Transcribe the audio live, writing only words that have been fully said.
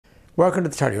Welcome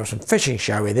to the Totally Awesome Fishing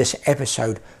Show. In this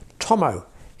episode, Tommo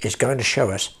is going to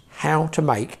show us how to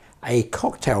make a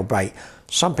cocktail bait.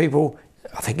 Some people,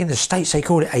 I think in the States they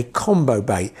call it a combo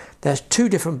bait. There's two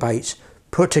different baits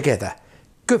put together.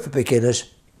 Good for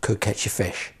beginners, could catch your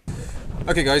fish.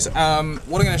 Okay guys, what I'm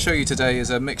going to show you today is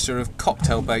a mixture of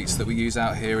cocktail baits that we use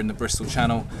out here in the Bristol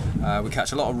Channel. We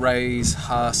catch a lot of rays,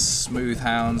 huss, smooth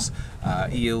hounds,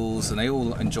 eels, and they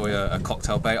all enjoy a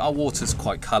cocktail bait. Our water's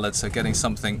quite coloured, so getting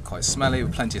something quite smelly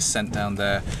with plenty of scent down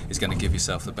there is going to give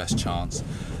yourself the best chance.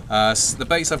 The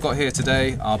baits I've got here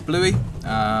today are bluey.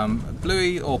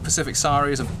 Bluey or Pacific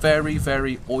Sari is a very,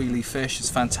 very oily fish. It's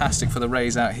fantastic for the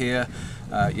rays out here.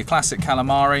 Your classic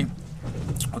calamari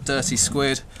or dirty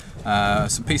squid.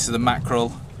 Some pieces of the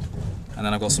mackerel, and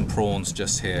then I've got some prawns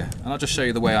just here, and I'll just show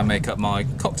you the way I make up my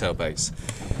cocktail baits.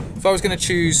 If I was going to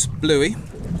choose bluey,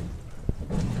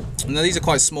 now these are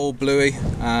quite small bluey,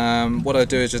 what I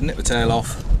do is just nip the tail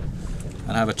off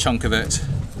and have a chunk of it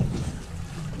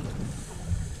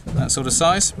that sort of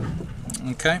size.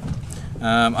 Okay,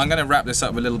 I'm going to wrap this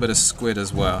up with a little bit of squid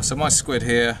as well. So my squid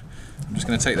here, I'm just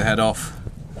going to take the head off,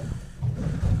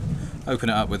 open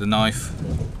it up with a knife,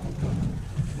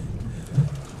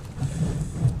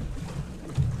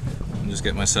 just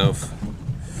get myself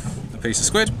a piece of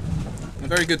squid. A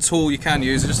very good tool you can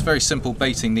use, it's just a very simple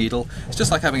baiting needle. It's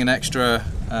just like having an extra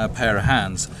pair of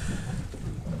hands.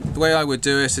 The way I would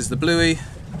do it is the bluey,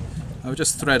 I would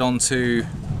just thread onto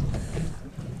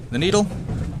the needle.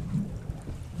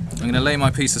 I'm going to lay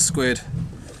my piece of squid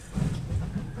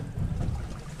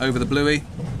over the bluey,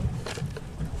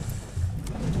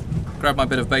 grab my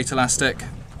bit of bait elastic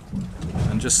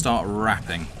and just start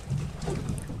wrapping.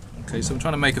 Okay, so I'm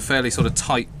trying to make a fairly sort of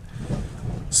tight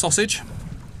sausage,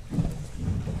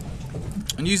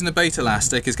 and using the bait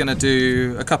elastic is going to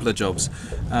do a couple of jobs.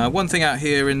 One thing out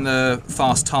here in the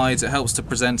fast tides, it helps to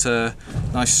present a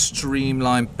nice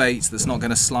streamlined bait that's not going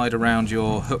to slide around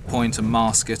your hook point and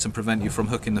mask it and prevent you from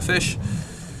hooking the fish.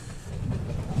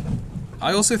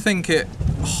 I also think it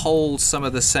holds some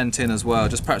of the scent in as well,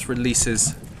 just perhaps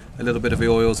releases a little bit of the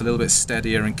oils, a little bit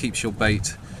steadier, and keeps your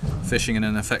bait fishing in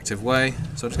an effective way.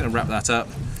 So I'm just going to wrap that up.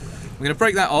 I'm going to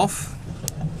break that off.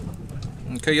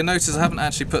 Okay, you'll notice I haven't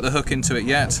actually put the hook into it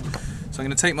yet. So I'm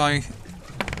going to take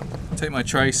my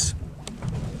trace.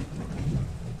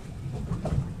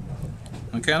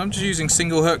 Okay, and I'm just using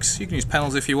single hooks. You can use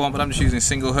pennels if you want, but I'm just using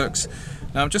single hooks.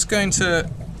 Now I'm just going to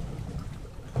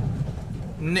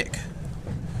nick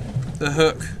the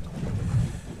hook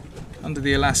under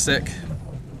the elastic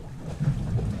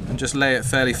and just lay it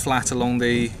fairly flat along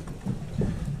the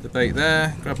bait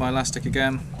there. Grab my elastic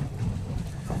again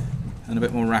and a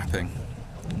bit more wrapping.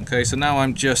 Okay, so now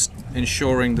I'm just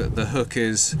ensuring that the hook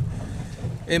is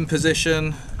in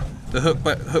position, the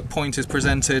hook point is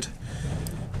presented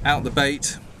out the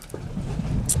bait,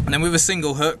 and then with a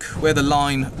single hook, where the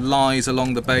line lies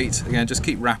along the bait, again just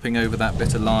keep wrapping over that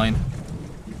bit of line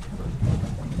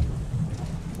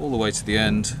all the way to the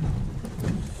end.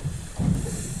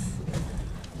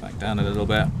 Back down a little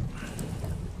bit.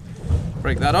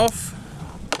 Break that off,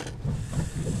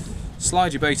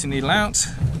 slide your baiting needle out,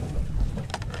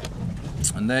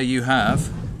 and there you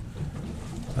have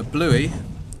a bluey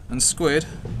and squid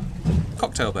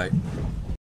cocktail bait.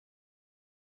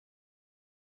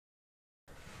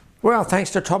 Well, thanks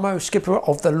to Tommo, skipper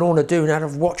of the Lorna Doone out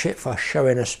of Watchet, for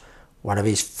showing us one of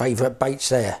his favourite baits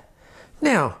there.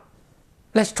 Now,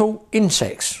 let's talk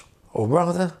insects, or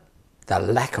rather, the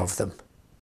lack of them.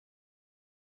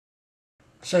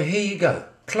 So here you go,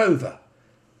 clover.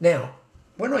 Now,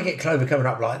 when I get clover coming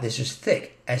up like this as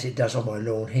thick as it does on my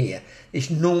lawn here, it's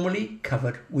normally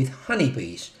covered with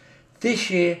honeybees.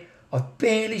 This year, I've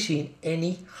barely seen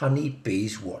any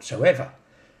honeybees whatsoever.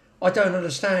 I don't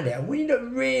understand it, and when you look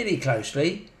really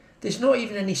closely, there's not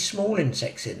even any small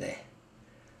insects in there.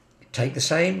 Take the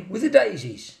same with the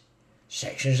daisies.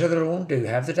 Sections of the lawn do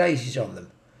have the daisies on them.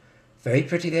 Very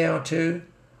pretty they are too.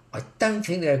 I don't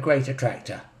think they're a great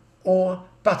attractor. Or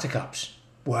buttercups.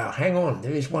 Well, hang on,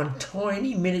 there is one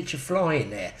tiny miniature fly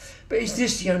in there. But is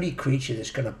this the only creature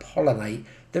that's going to pollinate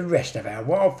the rest of our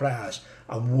wildflowers?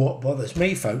 And what bothers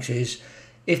me, folks, is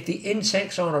if the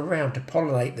insects aren't around to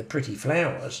pollinate the pretty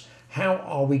flowers, how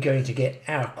are we going to get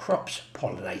our crops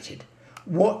pollinated?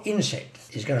 What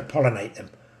insect is going to pollinate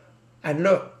them? And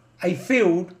look, a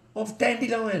field of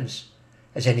dandelions.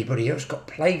 Has anybody else got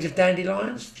plagues of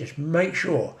dandelions? Just make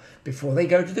sure before they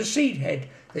go to the seed head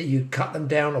that you cut them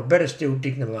down, or better still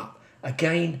dig them up.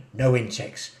 Again, no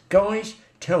insects. Guys,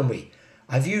 tell me,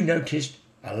 have you noticed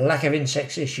a lack of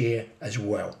insects this year as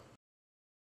well?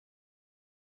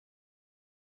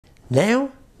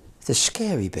 Now, the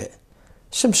scary bit.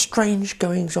 some strange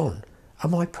goings on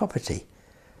my property.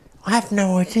 I have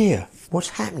no idea what's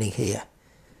happening here.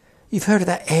 You've heard of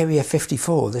that Area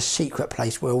 54, the secret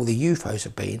place where all the UFOs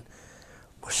have been.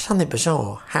 Well, something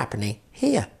bizarre happening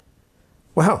here.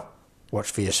 Well,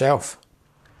 watch for yourself.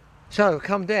 So,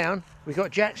 come down. We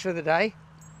got Jax for the day,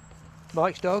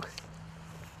 Mike's dog,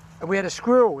 and we had a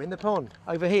squirrel in the pond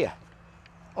over here.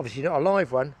 Obviously not a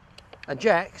live one. And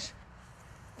Jax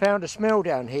found a smell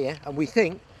down here, and we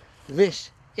think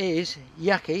this is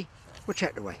yucky. Watch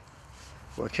out the way.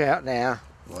 Watch out now.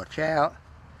 Watch out.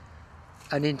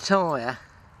 An entire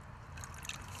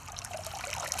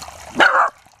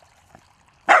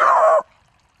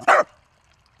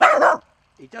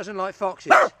he doesn't like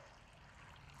foxes.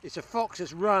 It's a fox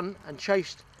that's run and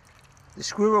chased the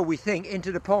squirrel, we think,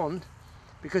 into the pond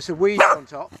because the weeds on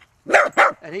top,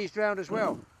 and he's drowned as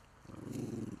well.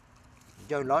 You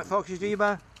don't like foxes, do you,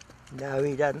 Bo? No,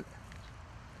 he doesn't.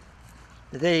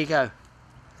 But there you go.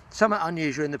 Something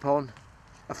unusual in the pond.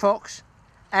 A fox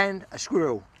and a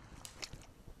squirrel.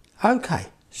 Okay,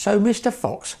 so Mr.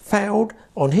 Fox failed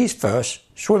on his first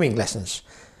swimming lessons.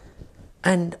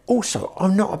 And also,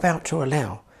 I'm not about to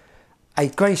allow a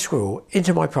grey squirrel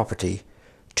into my property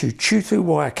to chew through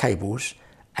wire cables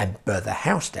and burn the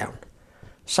house down.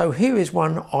 So here is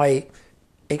one I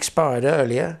expired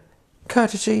earlier,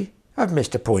 courtesy of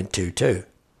Mr. .22.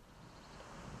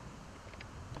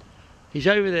 He's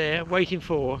over there waiting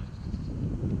for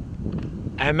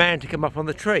a man to come up on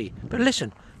the tree. But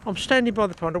listen, I'm standing by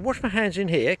the pond. I wash my hands in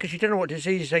here because you don't know what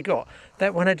diseases they got.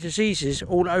 That one had diseases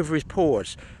all over his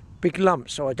paws, big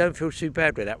lumps, so I don't feel too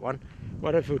bad with that one. Well,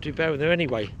 I don't feel too bad with them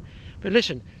anyway. But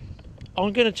listen,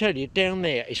 I'm going to tell you, down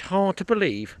there, it's hard to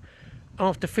believe,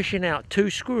 after fishing out 2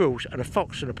 squirrels and a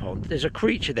fox in the pond, there's a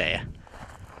creature there.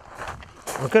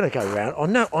 I'm going to go around.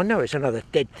 I know it's another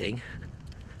dead thing.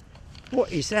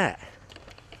 What is that?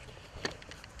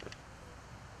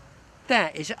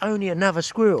 That is only another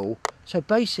squirrel. So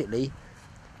basically,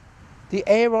 the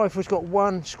air rifle's got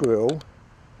 1 squirrel,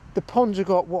 the ponds have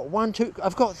got, what, 1, 2,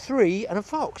 I've got 3 and a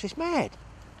fox. It's mad.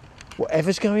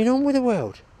 Whatever's going on with the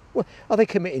world. Well, are they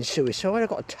committing suicide? I've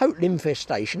got a total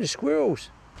infestation of squirrels.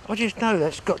 I just know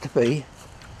that's got to be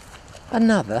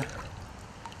another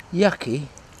yucky.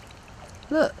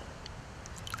 Look.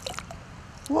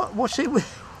 What's it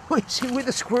with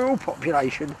the squirrel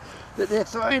population that they're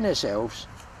throwing themselves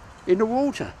in the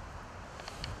water?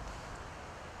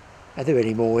 Are there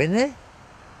any more in there?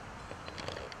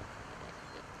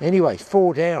 Anyway,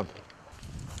 4 down.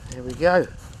 There we go.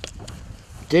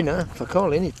 Dinner for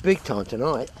Colin is big time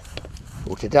tonight,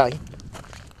 or today.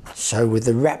 So with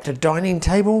the Raptor dining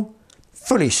table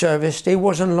fully serviced, it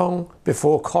wasn't long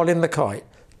before Colin the Kite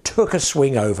took a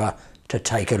swing over to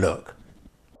take a look.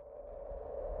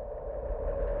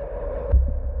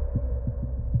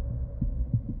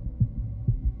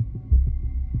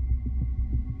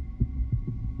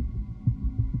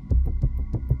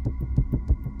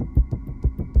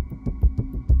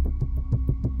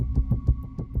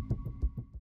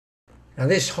 Now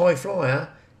this high flyer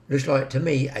looks like to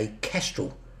me a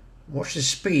kestrel. Watch the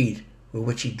speed with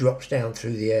which he drops down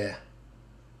through the air.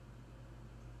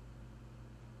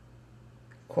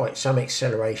 Quite some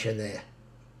acceleration there.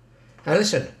 Now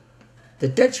listen, the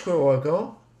dead squirrel I've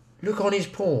got, look on his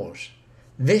paws.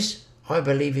 This, I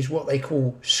believe, is what they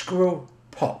call squirrel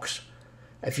pox.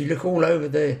 If you look all over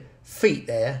the feet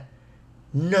there,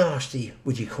 nasty,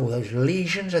 would you call those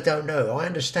lesions? I don't know. I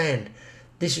understand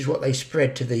this is what they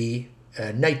spread to the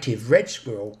native red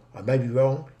squirrel. I may be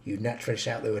wrong, you naturalists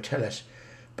out there will tell us,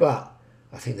 but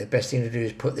I think the best thing to do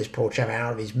is put this poor chap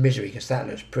out of his misery, because that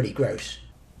looks pretty gross.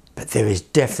 But there is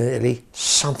definitely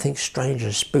something strange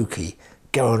and spooky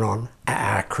going on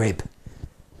at our crib.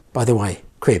 By the way,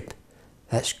 crib,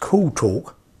 that's cool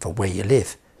talk for where you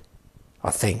live,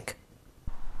 I think.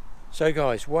 So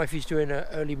guys, wifey's doing an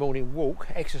early morning walk,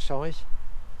 exercise,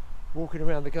 walking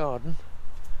around the garden.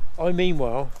 I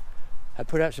meanwhile had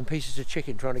put out some pieces of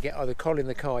chicken trying to get either Colin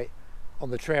the Kite on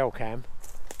the trail cam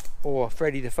or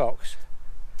Freddy the Fox.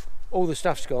 All the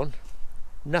stuff's gone,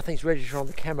 nothing's registered on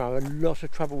the camera. A lot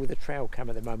of trouble with the trail cam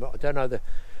at the moment. I don't know, the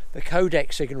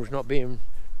codec signal's not being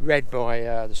read by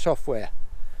the software,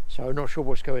 so I'm not sure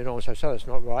what's going on, so that's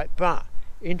not right. But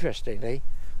interestingly,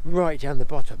 right down the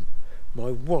bottom,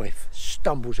 my wife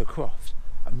stumbles across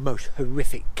a most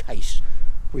horrific case.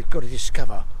 We've got to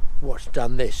discover what's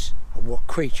done this and what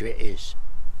creature it is.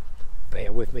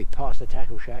 Bear with me past the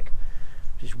tackle shack.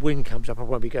 This wind comes up, I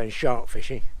won't be going shark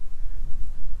fishing.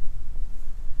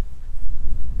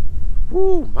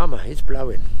 Woo, mama, it's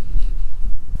blowing.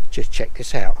 Just check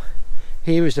this out.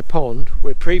 Here is the pond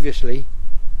where previously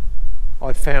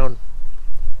I'd found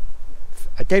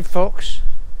a dead fox,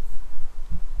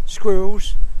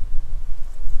 squirrels,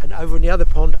 and over in the other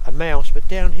pond a mouse. But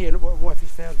down here, look what my wife has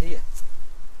found here.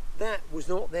 That was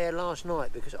not there last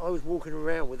night because I was walking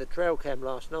around with a trail cam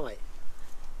last night.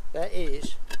 That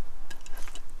is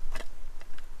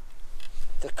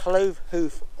the clove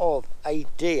hoof of a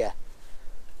deer,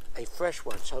 a fresh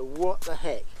one. So what the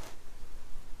heck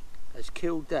has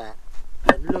killed that?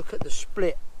 And look at the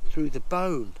split through the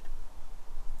bone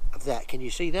of that. Can you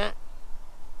see that?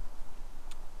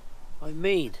 I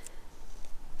mean,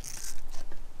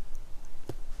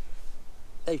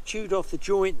 they've chewed off the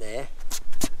joint there,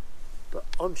 but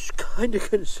I'm kind of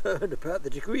concerned about the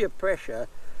degree of pressure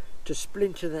to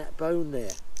splinter that bone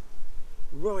there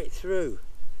right through.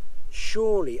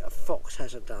 Surely a fox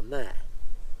hasn't done that.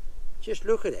 Just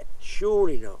look at it.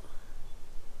 Surely not.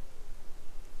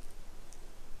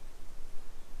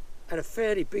 And a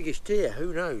fairly biggish deer,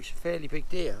 who knows? Fairly big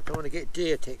deer. I don't want to get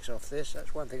deer ticks off this.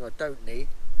 That's one thing I don't need.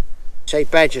 Say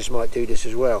badgers might do this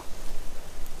as well.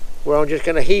 Well, I'm just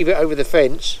going to heave it over the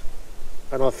fence,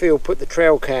 and I feel put the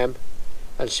trail cam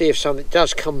and see if something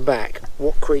does come back.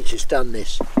 What creature's done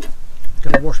this? I'm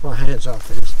going to wash my hands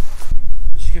after this.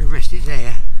 Just going to rest it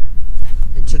there.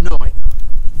 And tonight,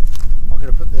 I'm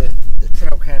going to put the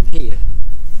trail cam here,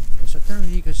 because I don't know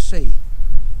if you can see,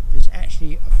 there's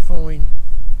actually a fine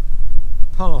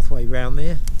pathway round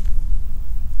there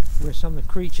where some of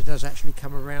the creature does actually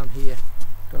come around here,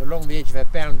 go along the edge of our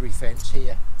boundary fence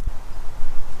here,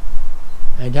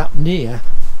 and up near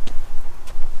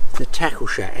the tackle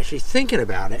shack. Actually thinking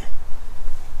about it,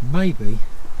 maybe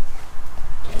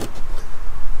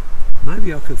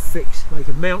I could make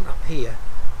a mount up here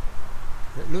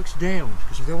that looks down,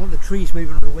 because if I want the trees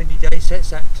moving on a windy day,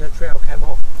 sets that trail cam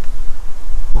off.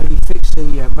 Maybe fix the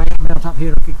mount up here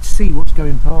and I can see what's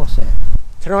going past there.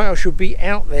 Tonight I shall be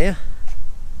out there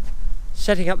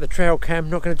setting up the trail cam.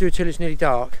 Not going to do it till it's nearly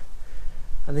dark,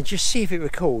 and then just see if it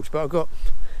records. But I've got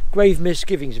grave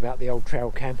misgivings about the old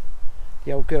trail cam.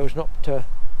 The old girl's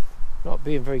not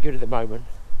being very good at the moment,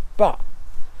 but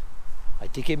I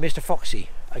did get Mr. Foxy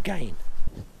again,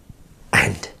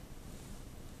 and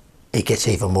it gets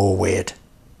even more weird.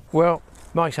 Well,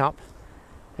 Mike's up.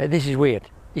 This is weird.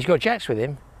 He's got Jax with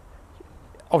him.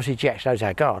 Obviously Jax knows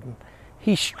our garden.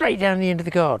 He's straight down the end of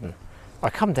the garden. I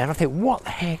come down, I think, what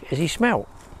the heck has he smelt?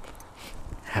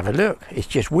 Have a look. It's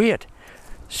just weird.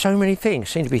 So many things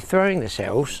seem to be throwing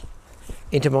themselves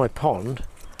into my pond.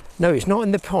 No, it's not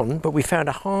in the pond, but we found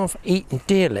a half-eaten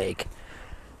deer leg.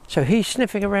 So he's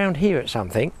sniffing around here at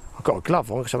something. I've got a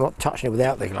glove on because I'm not touching it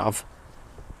without the glove.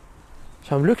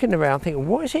 So I'm looking around thinking,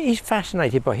 what is it he's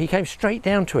fascinated by? He came straight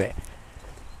down to it.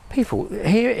 People,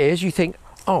 here it is. You think,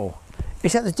 oh,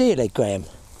 is that the deer leg, Graeme?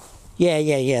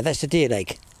 Yeah, that's the deer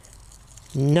leg.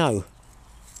 No.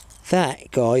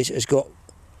 That, guys, has got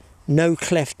no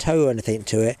cleft toe or anything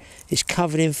to it. It's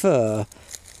covered in fur.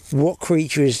 What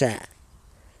creature is that?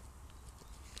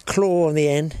 Claw on the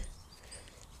end.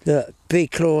 Look, big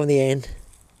claw on the end.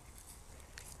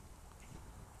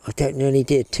 I don't know any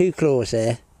deer. 2 claws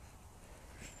there.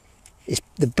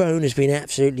 The bone has been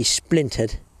absolutely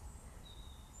splintered.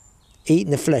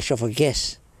 Eating the flesh off, I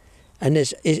guess. And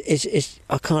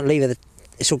I can't leave it.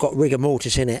 It's all got rigor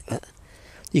mortis in it. But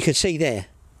you can see there.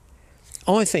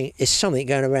 I think it's something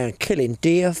going around killing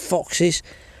deer, foxes.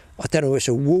 I don't know if it's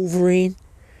a wolverine.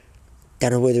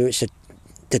 Don't know whether it's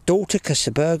the daughter because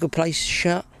the burger place is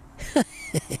shut.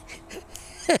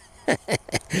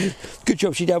 Good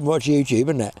job she doesn't watch YouTube,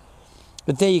 isn't it?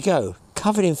 But there you go,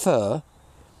 covered in fur.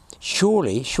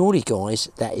 Surely, guys,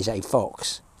 that is a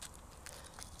fox.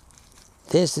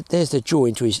 There's the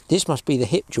joint to his. This must be the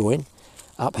hip joint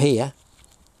up here.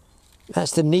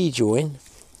 That's the knee joint.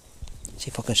 See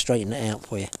if I can straighten that out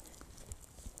for you.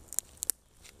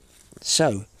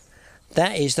 So,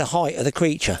 that is the height of the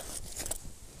creature.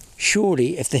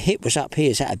 Surely, if the hip was up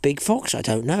here, is that a big fox? I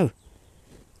don't know.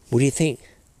 What do you think?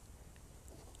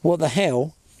 What the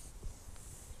hell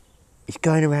is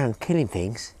going around killing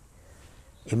things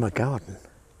in my garden?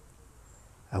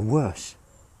 And worse,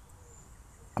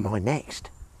 am I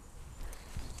next?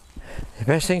 The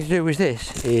best thing to do with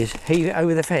this is heave it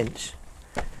over the fence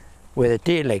where the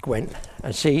deer leg went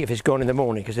and see if it's gone in the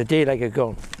morning, because the deer leg had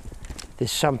gone.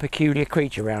 There's some peculiar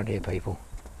creature around here, people.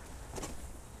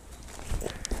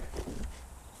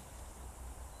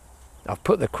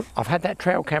 I've had that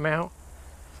trail cam out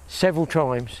several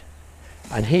times,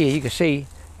 and here you can see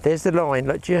there's the line,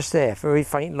 look, just there, very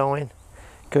faint line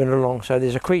going along. So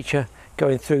there's a creature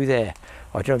going through there.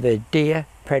 I don't know if they're deer,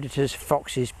 predators,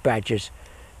 foxes, badgers,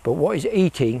 but what is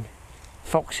eating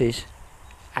foxes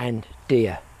and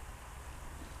deer?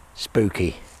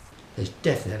 Spooky. There's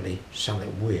definitely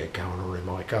something weird going on in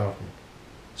my garden.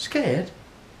 Scared?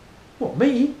 What,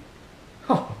 me?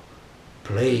 Oh,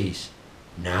 please,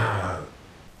 no.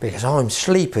 Because I'm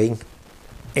sleeping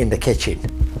in the kitchen.